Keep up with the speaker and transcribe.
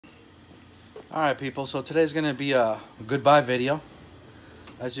Alright people, so today's going to be a goodbye video.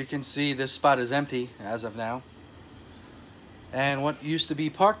 As you can see, this spot is empty as of now. And what used to be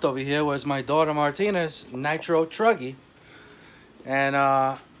parked over here was my daughter Martina's NITRO truggy.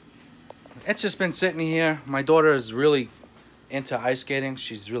 And it's just been sitting here. My daughter is really into ice skating.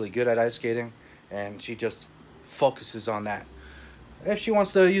 She's really good at ice skating. And she just focuses on that. If she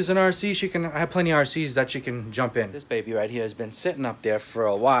wants to use an RC, she can. I have plenty of RCs that she can jump in. This baby right here has been sitting up there for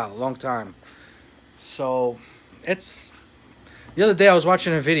a while, a long time. So, it's... The other day I was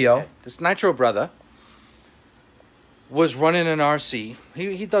watching a video. This NITRO brother was running an RC.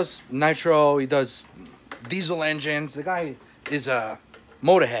 He does NITRO, he does diesel engines. The guy is a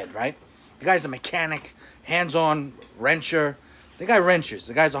motorhead, right? The guy's a mechanic, hands-on wrencher. The guy wrenches.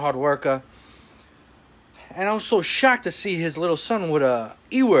 The guy's a hard worker. And I was so shocked to see his little son with a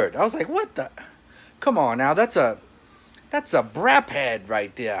E-word. I was like, what the? Come on now, that's a brap head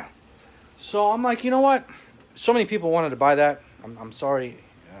right there. So I'm like, you know what? So many people wanted to buy that. I'm sorry.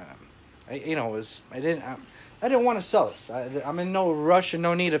 I didn't want to sell this. I'm in no rush and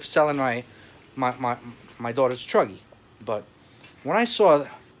no need of selling my daughter's truggy. But when I saw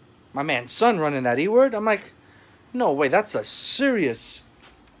my man's son running that E-word, I'm like, no way, that's a serious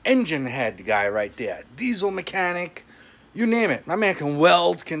engine head guy right there. Diesel mechanic, you name it. My man can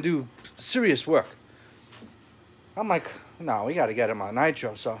weld, can do serious work. I'm like, no, we got to get him on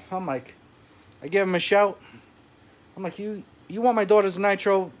NITRO. So I'm like, I give him a shout. I'm like, you want my daughter's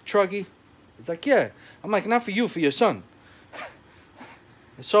NITRO truggy? He's like, yeah. I'm like, not for you, for your son.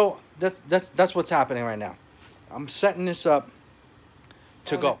 So that's what's happening right now. I'm setting this up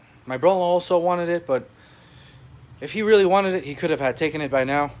to go. My brother also wanted it, but if he really wanted it, he could have had taken it by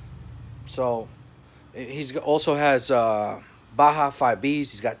now. So he's also has Baja 5Bs.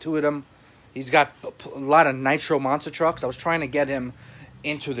 He's got 2 of them. He's got a lot of NITRO monster trucks. I was trying to get him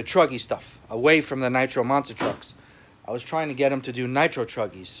into the truggy stuff, away from the NITRO monster trucks. I was trying to get him to do NITRO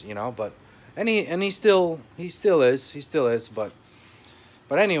truggies, you know, but he still is. But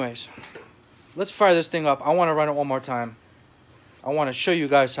anyways, let's fire this thing up. I want to run it one more time. I want to show you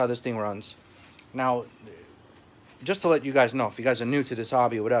guys how this thing runs. Now, just to let you guys know, if you guys are new to this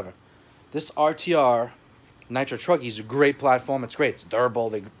hobby or whatever, this RTR NITRO truggy is a great platform. It's great. It's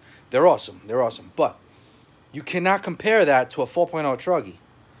durable. They're awesome. They're awesome. But you cannot compare that to a 4.0 truggy.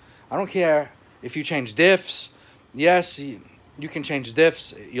 I don't care if you change diffs. Yes, you can change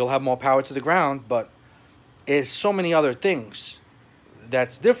diffs. You'll have more power to the ground, but there's so many other things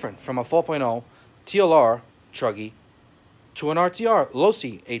that's different from a 4.0 TLR truggy to an RTR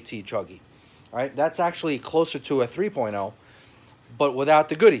Losi AT truggy. All right, that's actually closer to a 3.0, but without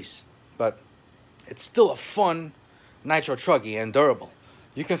the goodies. But it's still a fun NITRO truggy and durable.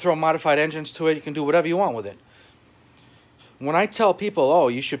 You can throw modified engines to it. You can do whatever you want with it. When I tell people, oh,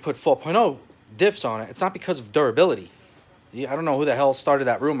 you should put 4.0 diffs on it, it's not because of durability. I don't know who the hell started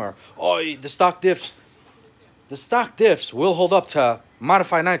that rumor. Oh, the stock diffs. The stock diffs will hold up to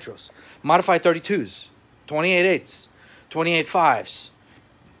modified nitros, modified 32s, 28.8s, 28.5s.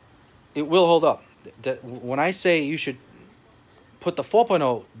 It will hold up. When I say you should put the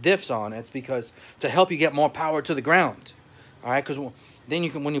 4.0 diffs on, it's because to help you get more power to the ground. All right, because then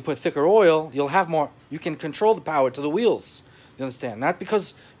you can, when you put thicker oil, you'll have more. You can control the power to the wheels. You understand? Not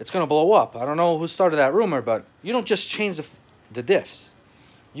because it's going to blow up. I don't know who started that rumor, but you don't just change the diffs.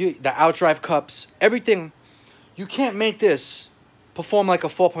 The outdrive cups, everything. You can't make this perform like a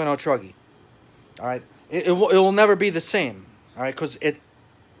 4.0 truggy. All right? It will never be the same. All right? Because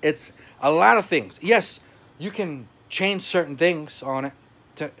it's a lot of things. Yes, you can change certain things on it.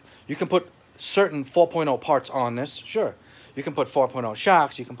 You can put certain 4.0 parts on this. Sure. You can put 4.0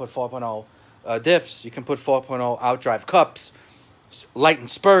 shocks. You can put 4.0 diffs. You can put 4.0 outdrive cups. Light and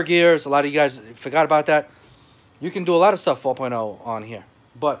spur gears. A lot of you guys forgot about that. You can do a lot of stuff 4.0 on here.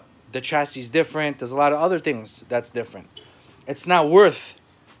 But the chassis is different. There's a lot of other things that's different. It's not worth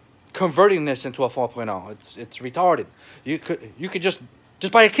converting this into a 4.0. It's retarded. You could just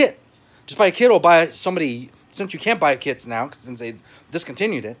buy a kit. Just buy a kit, or buy somebody, since you can't buy kits now, since they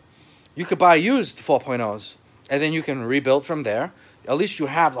discontinued it, you could buy used 4.0s, and then you can rebuild from there. At least you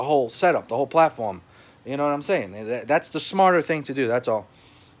have the whole setup, the whole platform. You know what I'm saying? That's the smarter thing to do, that's all.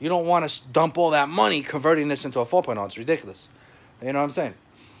 You don't want to dump all that money converting this into a 4.0. It's ridiculous. You know what I'm saying?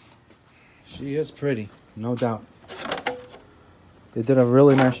 She is pretty, no doubt. They did a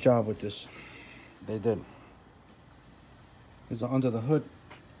really nice job with this. They did. This is under the hood.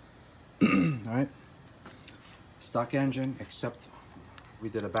 All right. Stock engine, except we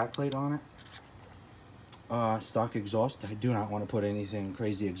did a backplate on it. Stock exhaust. I do not want to put anything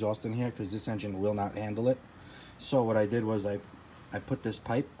crazy exhaust in here because this engine will not handle it. So what I did was I put this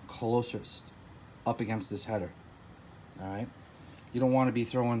pipe closest up against this header. All right, you don't want to be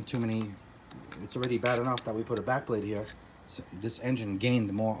throwing too many. It's already bad enough that we put a backplate here. So this engine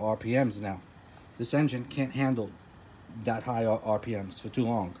gained more RPMs now. This engine can't handle that high RPMs for too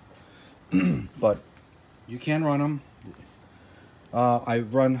long. But you can run them. I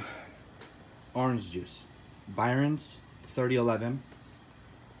run orange juice, Byron's 3011.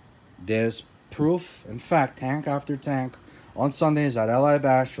 There's proof. In fact, tank after tank on Sundays at LI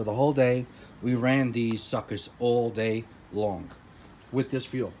Bash for the whole day. We ran these suckers all day long with this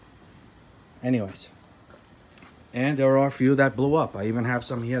fuel. Anyways, and there are a few that blew up. I even have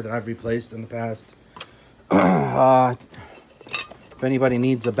some here that I've replaced in the past. If anybody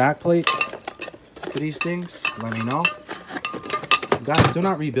needs a backplate for these things, let me know. Guys, do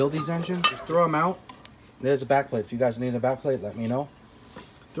not rebuild these engines. Just throw them out. There's a backplate. If you guys need a backplate, let me know.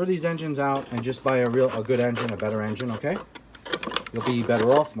 Throw these engines out and just buy a good engine, a better engine, okay? You'll be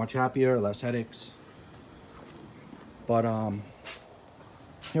better off, much happier, less headaches. But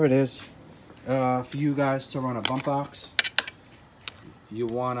here it is. For you guys to run a bump box, you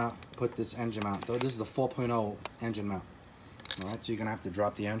wanna put this engine mount. Though this is the 4.0 engine mount. All right, so you're gonna have to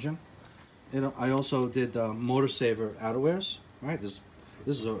drop the engine. I also did motor saver outerwears. All right, this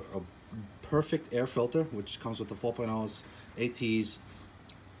is a perfect air filter, which comes with the 4.0s, ATs.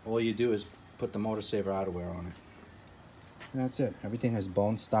 All you do is put the motor saver outerwear on it. And that's it. Everything is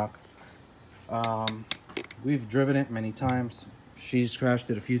bone stock. We've driven it many times. She's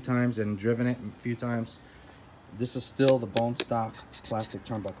crashed it a few times and driven it a few times. This is still the bone stock plastic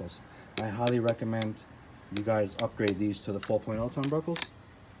turnbuckles. I highly recommend you guys upgrade these to the 4.0 turnbuckles.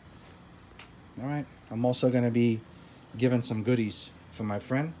 All right. I'm also going to be giving some goodies for my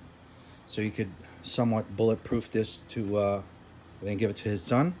friend, so you could somewhat bulletproof this to then give it to his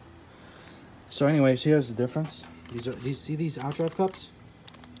son. So anyways, here's the difference. See these outdrive cups?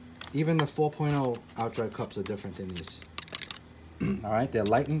 Even the 4.0 outdrive cups are different than these. All right, they're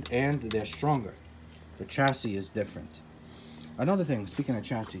lightened and they're stronger. The chassis is different. Another thing, speaking of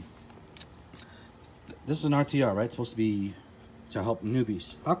chassis, this is an RTR, right? It's supposed to be to help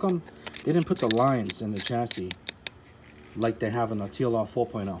newbies. How come they didn't put the lines in the chassis like they have in the TLR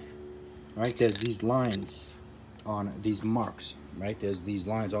 4.0? All right, there's these lines on these marks, right? There's these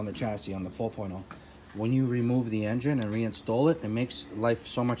lines on the chassis on the 4.0. When you remove the engine and reinstall it, it makes life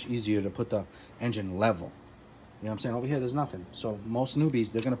so much easier to put the engine level. You know what I'm saying? Over here, there's nothing. So most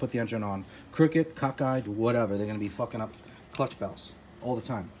newbies, they're going to put the engine on crooked, cockeyed, whatever. They're going to be fucking up clutch bells all the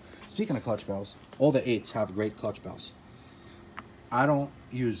time. Speaking of clutch bells, all the 8s have great clutch bells. I don't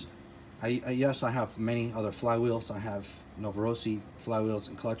use... yes, I have many other flywheels. I have Losi flywheels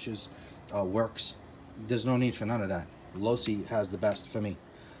and clutches, works. There's no need for none of that. Losi has the best for me.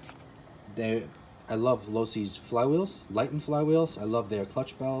 I love Losi's flywheels, lightened flywheels. I love their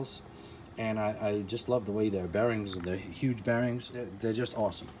clutch bells. And I just love the way their bearings, the huge bearings, they're just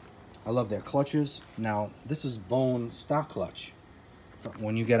awesome. I love their clutches. Now, this is bone stock clutch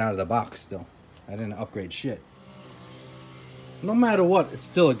when you get out of the box still. I didn't upgrade shit. No matter what, it's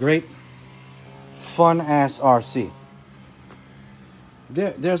still a great, fun-ass RC.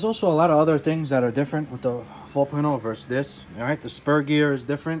 There's also a lot of other things that are different with the 4.0 versus this. All right, the spur gear is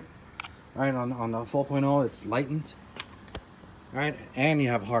different. All right, on the 4.0, it's lightened. All right, and you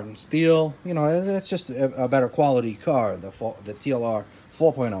have hardened steel. You know, it's just a better quality car. The TLR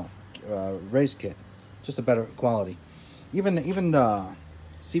 4.0 race kit, just a better quality. Even the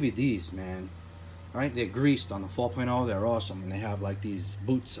CVDs, man. All right, they're greased on the 4.0. They're awesome, and they have like these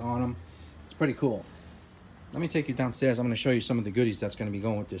boots on them. It's pretty cool. Let me take you downstairs. I'm going to show you some of the goodies that's going to be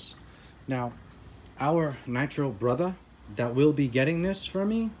going with this. Now, our Nitro brother that will be getting this for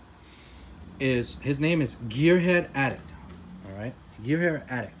me his name is Gearhead Addict. All right, Gearhead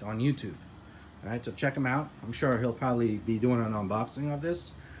Addict on YouTube. All right, so check him out. I'm sure he'll probably be doing an unboxing of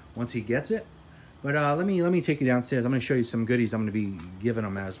this once he gets it. But let me take you downstairs. I'm going to show you some goodies I'm going to be giving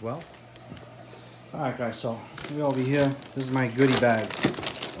him as well. All right, guys. So we're over here. This is my goodie bag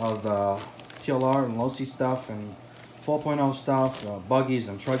of the TLR and Losi stuff and 4.0 stuff, buggies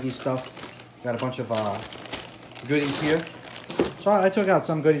and truggy stuff. Got a bunch of goodies here. So I took out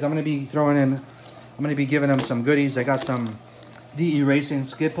some goodies. I'm going to be throwing in. I'm going to be giving them some goodies. I got some DE Racing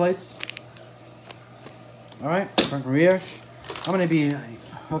skid plates. All right, front and rear. I'm going to be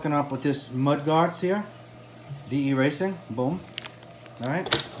hooking up with this mud guards here. DE Racing. Boom. All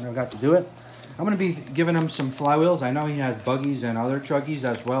right, I got to do it. I'm going to be giving him some flywheels. I know he has buggies and other truggies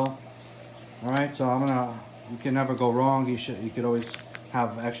as well. All right, so you can never go wrong. You could always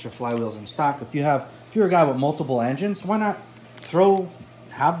have extra flywheels in stock. If you're a guy with multiple engines, why not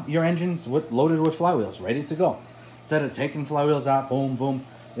have your engines loaded with flywheels, ready to go, instead of taking flywheels out, boom, boom.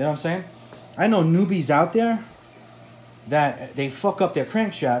 You know what I'm saying? I know newbies out there that they fuck up their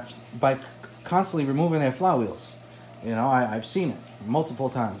crankshafts by constantly removing their flywheels. You know, I've seen it multiple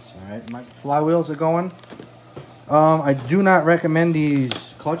times. All right, my flywheels are going. I do not recommend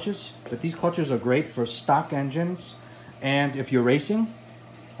these clutches, but these clutches are great for stock engines, and if you're racing,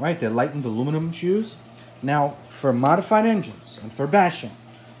 right? They're lightened aluminum shoes. Now, for modified engines and for bashing,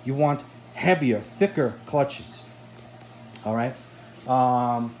 you want heavier, thicker clutches. All right.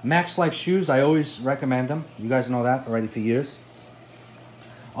 Max Life shoes, I always recommend them. You guys know that already for years.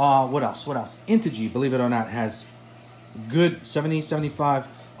 What else? What else? Integy, believe it or not, has good 70, 75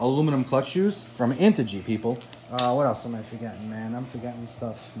 aluminum clutch shoes from Integy, people. What else am I forgetting, man? I'm forgetting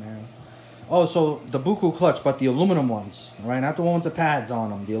stuff, man. Oh, so the Buku clutch, but the aluminum ones, right? Not the ones with pads on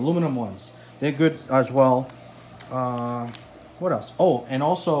them. The aluminum ones. They're good as well. What else? Oh, and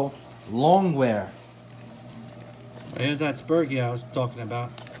also long wear. Here's that Spurgy I was talking about.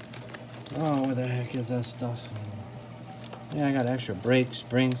 Oh, what the heck is that stuff? Yeah, I got extra brakes,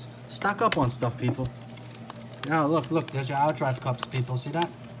 springs. Stock up on stuff, people. Now, look, there's your outdrive cups, people. See that?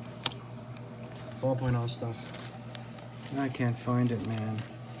 4.0 stuff. I can't find it, man.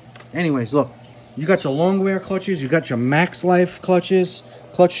 Anyways, look. You got your long wear clutches. You got your Max Life clutches,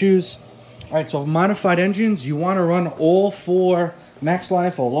 clutch shoes. All right, so modified engines, you want to run all 4 Max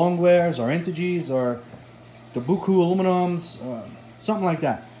Life or long wears or Integis or the Buku aluminums, something like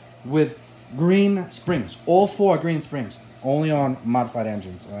that, with green springs. All 4 green springs, only on modified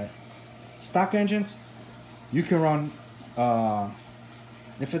engines. All right, stock engines, you can run.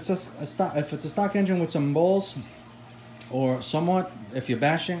 If it's a stock engine with some balls, or somewhat, if you're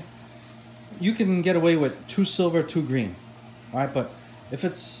bashing, you can get away with 2 silver, 2 green. All right, but if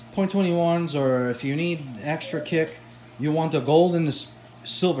it's .21s or if you need extra kick, you want the gold and the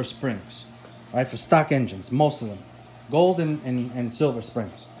silver springs. All right, for stock engines, most of them. Gold and silver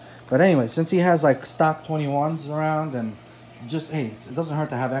springs. But anyway, since he has like stock 21s around, and just, hey, it doesn't hurt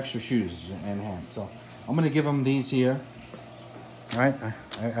to have extra shoes in hand. So I'm going to give him these here. All right,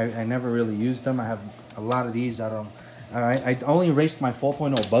 I never really used them. I have a lot of these. All right, I only raced my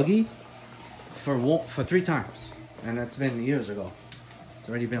 4.0 buggy for 3 times. And that's been years ago. It's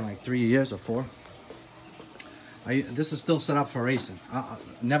already been like 3 years or 4. This is still set up for racing.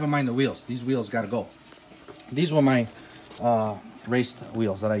 Never mind the wheels. These wheels got to go. These were my raced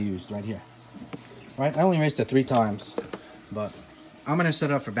wheels that I used right here. Right? I only raced it 3 times, but I'm gonna set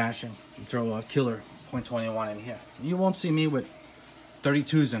it up for bashing and throw a killer .21 in here. You won't see me with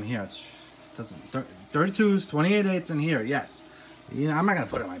 32s in here. It doesn't 32s, 28.8s in here. Yes. You know, I'm not gonna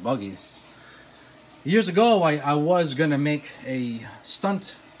put it in my buggies. Years ago, I was gonna make a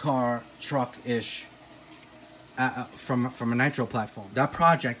stunt car truck-ish. From a Nitro platform. That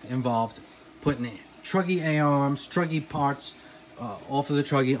project involved putting truggy A-arms, truggy parts off of the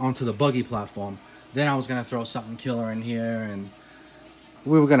truggy onto the buggy platform. Then I was going to throw something killer in here, and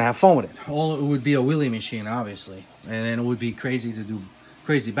we were going to have fun with it. It would be a wheelie machine, obviously. And then it would be crazy to do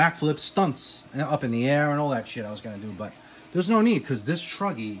crazy backflips, stunts up in the air, and all that shit I was going to do. But there's no need, because this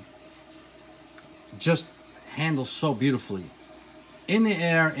truggy just handles so beautifully in the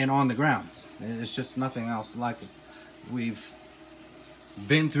air and on the ground. It's just nothing else like it. We've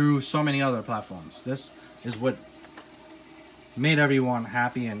been through so many other platforms. This is what made everyone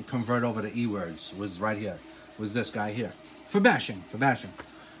happy and convert over to E-words, was right here. Was this guy here. For bashing. All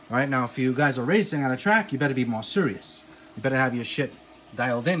right, now if you guys are racing on a track, you better be more serious. You better have your shit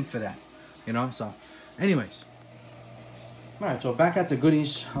dialed in for that. You know, so anyways. All right, so back at the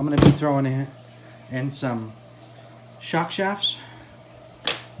goodies, I'm going to be throwing in some shock shafts.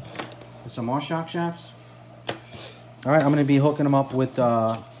 Some more shock shafts. All right, I'm going to be hooking them up with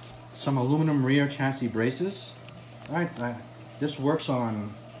some aluminum rear chassis braces. All right, this works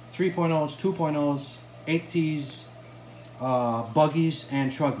on 3.0s, 2.0s, 8Ts, buggies,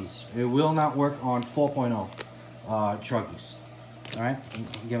 and truggies. It will not work on 4.0 truggies. All right,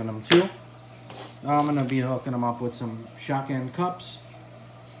 I'm giving them 2. Now I'm going to be hooking them up with some shock end cups.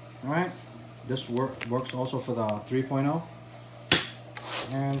 All right, this works also for the 3.0.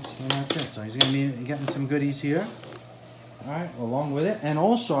 And that's it. So he's going to be getting some goodies here. Alright, along with it. And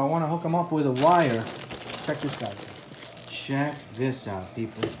also, I want to hook him up with a wire. Check this out. Check this out,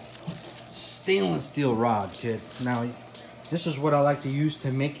 people. Stainless steel rod, kid. Now, this is what I like to use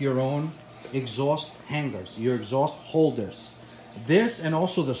to make your own exhaust hangers, your exhaust holders. This and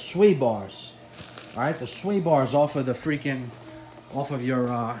also the sway bars. Alright, the sway bars off of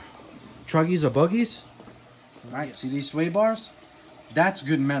your truggies or buggies. Alright, see these sway bars? That's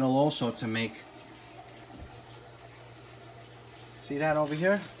good metal also to make. See that over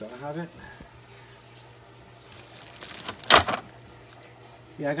here? Don't I have it?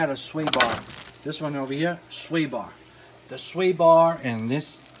 Yeah, I got a sway bar. This one over here, sway bar. The sway bar and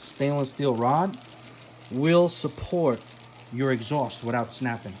this stainless steel rod will support your exhaust without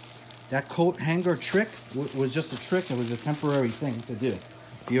snapping. That coat hanger trick was just a trick. It was a temporary thing to do.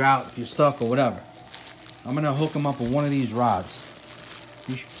 If you're out, if you're stuck or whatever. I'm gonna hook them up with one of these rods.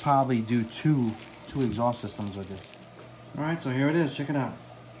 You should probably do two exhaust systems with this. All right, so here it is, check it out.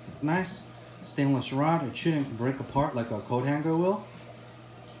 It's nice, stainless rod. It shouldn't break apart like a coat hanger will.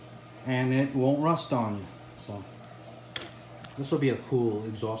 And it won't rust on you. So this will be a cool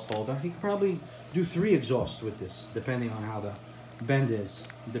exhaust holder. You could probably do 3 exhausts with this, depending on how the bend is,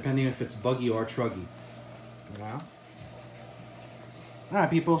 depending if it's buggy or truggy. Yeah. All right,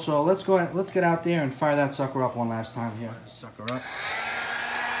 people. So let's get out there and fire that sucker up one last time here. Sucker up.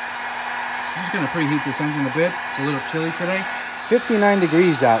 I'm just gonna preheat this engine a bit. It's a little chilly today. 59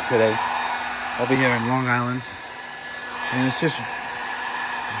 degrees out today, over here in Long Island, and it's just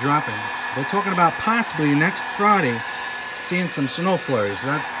dropping. They're talking about possibly next Friday seeing some snow flurries.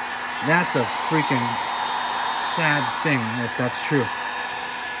 That's a freaking sad thing if that's true.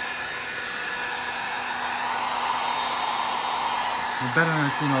 We better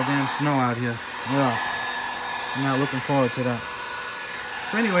not see no damn snow out here. Yeah, I'm not looking forward to that.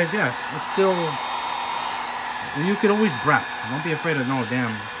 So anyways, yeah, it's still, you could always prep. Don't be afraid of no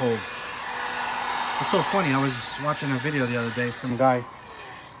damn cold. It's so funny, I was watching a video the other day, some guy,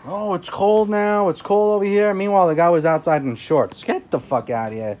 oh, it's cold now, it's cold over here. Meanwhile, the guy was outside in shorts. Get the fuck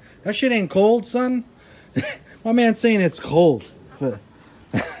out of here. That shit ain't cold, son. My man's saying it's cold.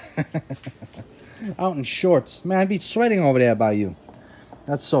 Out in shorts. Man, I'd be sweating over there by you.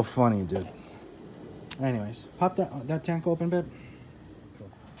 That's so funny, dude. Anyways, pop that tank open, babe.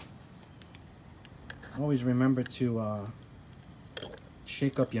 Cool. Always remember to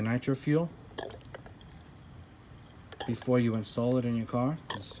shake up your nitro fuel before you install it in your car.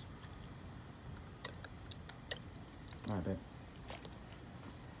 Alright, babe.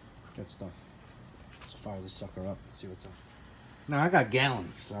 Good stuff. Let's fire this sucker up. Let's see what's up. Now I got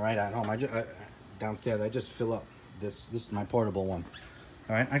gallons, all right, at home. Downstairs, I just fill up. This is my portable one.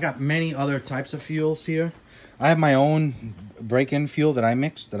 All right, I got many other types of fuels here. I have my own break-in fuel that I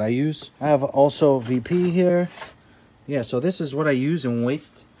mix, that I use. I have also VP here. Yeah, so this is what I use and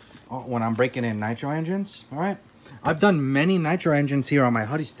waste when I'm breaking in nitro engines, all right? I've done many nitro engines here on my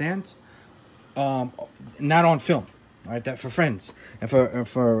Huddy stand, not on film, all right? That for friends and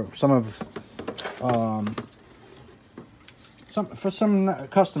for some of some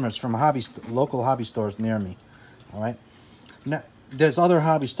customers from local hobby stores near me. All right. Now, there's other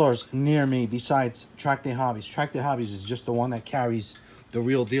hobby stores near me besides Track Day Hobbies. Track Day Hobbies is just the one that carries the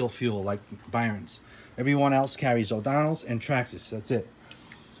real deal fuel, like Byron's. Everyone else carries O'Donnell's and Traxxas. That's it.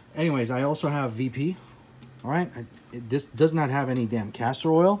 Anyways, I also have VP. All right. This does not have any damn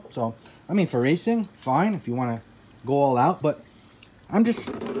castor oil. So, I mean, for racing, fine if you want to go all out. But I'm just...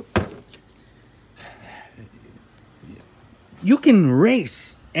 You can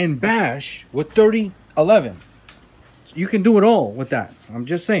race and bash with 3011. You can do it all with that. I'm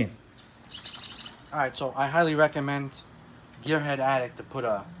just saying. All right, so I highly recommend Gearhead Addict to put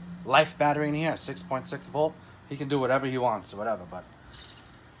a life battery in here, 6.6 volt. He can do whatever he wants or whatever, but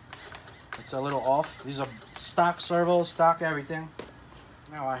it's a little off. These are stock servos, stock everything.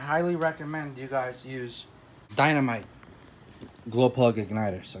 Now, I highly recommend you guys use Dynamite glow plug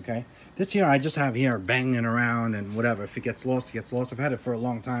igniters, okay? This here I just have here banging around and whatever. If it gets lost, it gets lost. I've had it for a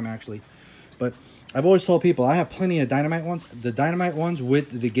long time, actually. But I've always told people I have plenty of Dynamite ones. The Dynamite ones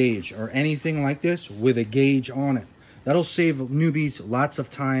with the gauge or anything like this with a gauge on it. That'll save newbies lots of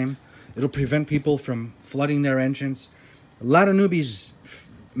time. It'll prevent people from flooding their engines. A lot of newbies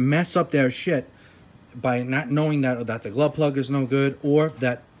mess up their shit by not knowing that the glove plug is no good or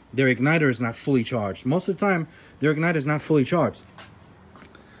that their igniter is not fully charged. Most of the time, their igniter is not fully charged.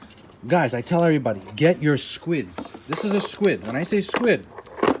 Guys, I tell everybody, get your squids. This is a squid. When I say squid,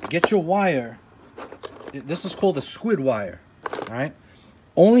 get your wire. This is called a squid wire, all right?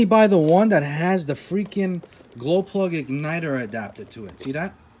 Only buy the one that has the freaking glow plug igniter adapter to it. See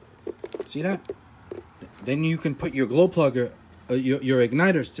that? See that? Then you can put your glow plug, your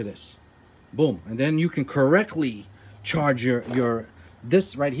igniters to this. Boom. And then you can correctly charge your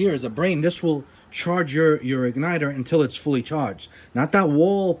this right here is a brain. This will charge your igniter until it's fully charged. Not that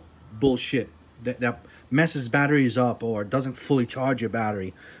wall bullshit that messes batteries up or doesn't fully charge your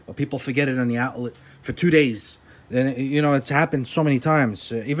battery. But people forget it on the outlet for 2 days. Then, you know, it's happened so many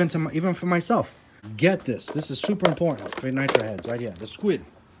times, even for myself. Get this. This is super important for nitro heads right here. The squid.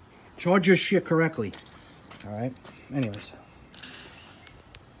 Charge your shit correctly. All right. Anyways.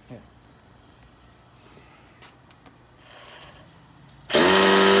 Yeah.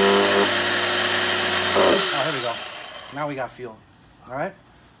 Now we got fuel. All right.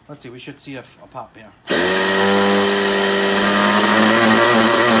 Let's see. We should see a pop here.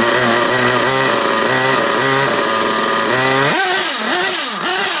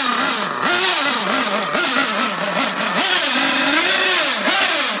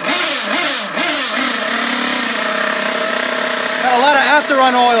 Got a lot of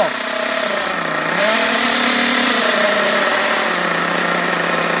after-run oil.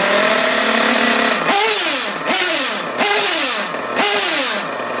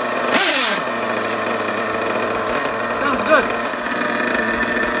 Sounds good.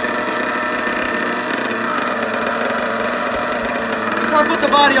 Before I put the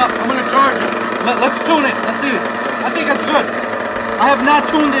body up, I'm gonna charge it. Let's tune it. Let's see. I think it's good. I have not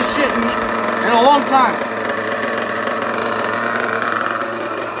tuned this shit in a long time.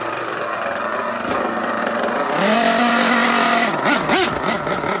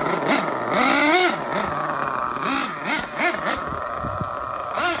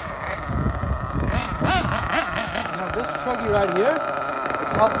 Right here,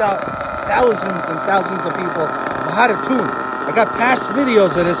 it's helped out thousands and thousands of people on how to tune. I got past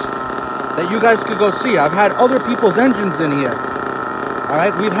videos of this that you guys could go see. I've had other people's engines in here. All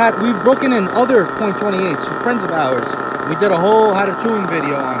right, we've broken in other .28s, friends of ours. We did a whole how to tune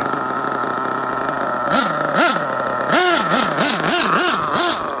video on it.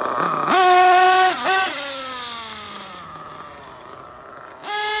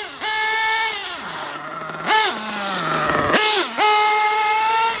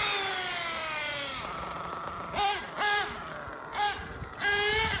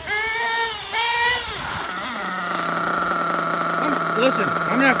 Listen,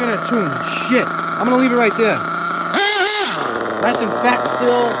 I'm not gonna tune shit. I'm gonna leave it right there. Nice and fat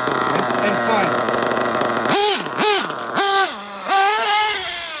still and fine.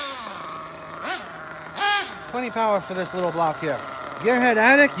 Plenty power for this little block here. Gearhead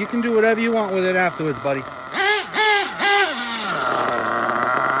addict, you can do whatever you want with it afterwards, buddy.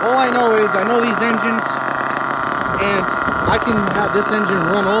 All I know is I know these engines, and I can have this engine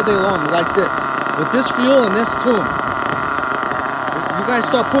run all day long like this, with this fuel and this tune. You guys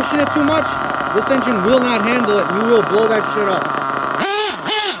start pushing it too much, this engine will not handle it. You will blow that shit up.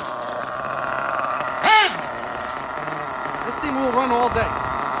 This thing will run all day.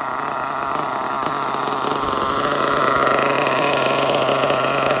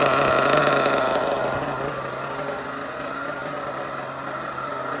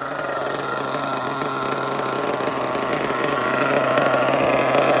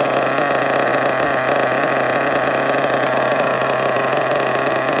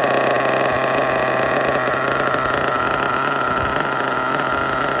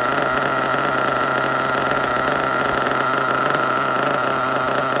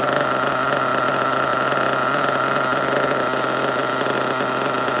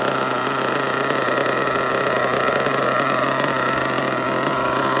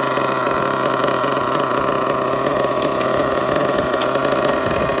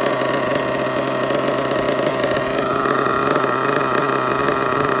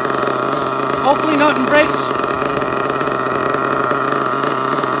 Hopefully nothing breaks.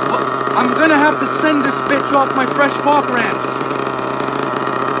 I'm gonna have to send this bitch off my fresh park ramps.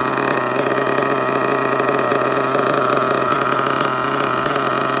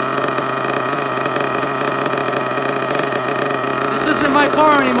 This isn't my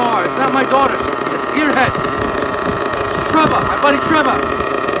car anymore. It's not my daughter's. It's Earhead's. It's Trevor, my buddy Trevor.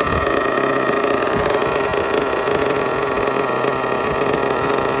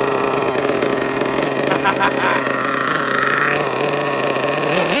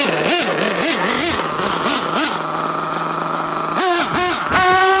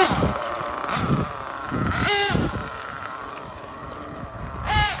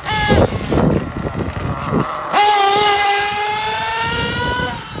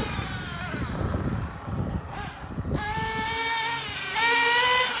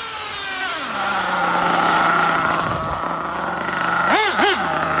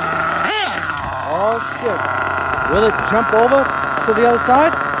 Oh shit. Will it jump over to the other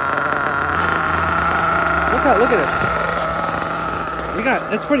side? Look at this.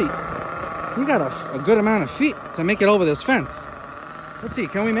 You got a good amount of feet to make it over this fence. Let's see,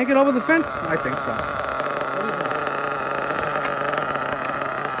 can we make it over the fence? I think so. What is that?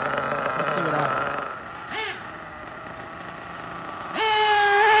 Let's see what happens.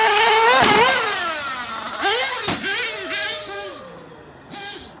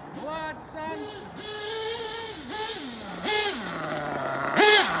 What, son?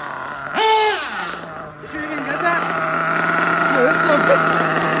 Did you even get that? Yeah,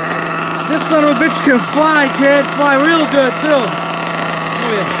 this son of a bitch can fly, kid. Fly real good, too.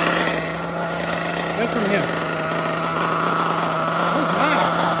 Oh, yeah. Right from here. Oh, wow.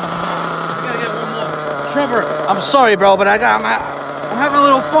 I gotta get one more. Trevor, I'm sorry, bro, but I'm having a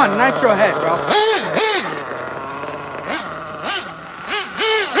little fun. Nitro head, bro.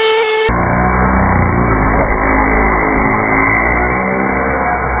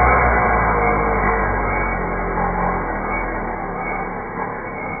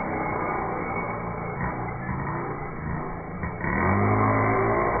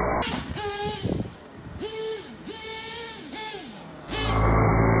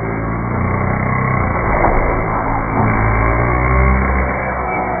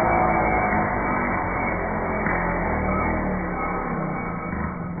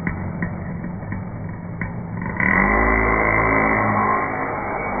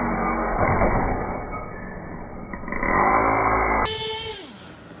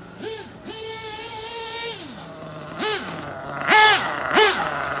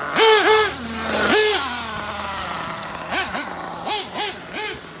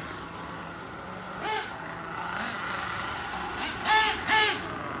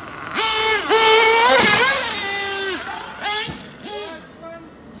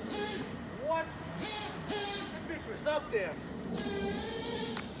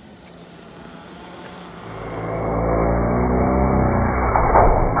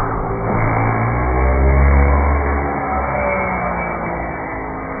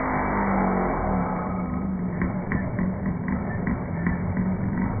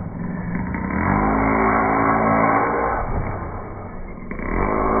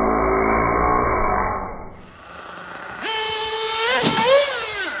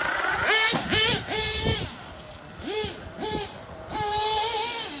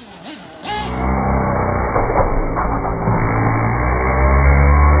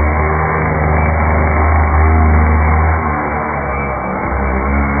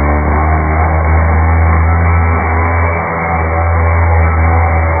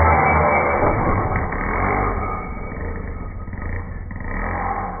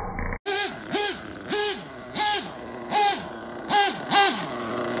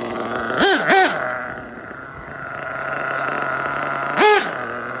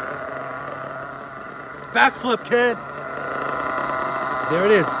 Backflip, kid. There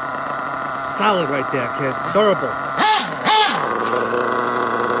it is. Solid right there, kid. Durable.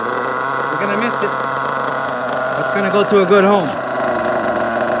 You're gonna miss it. It's gonna go to a good home.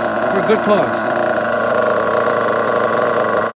 For a good cause.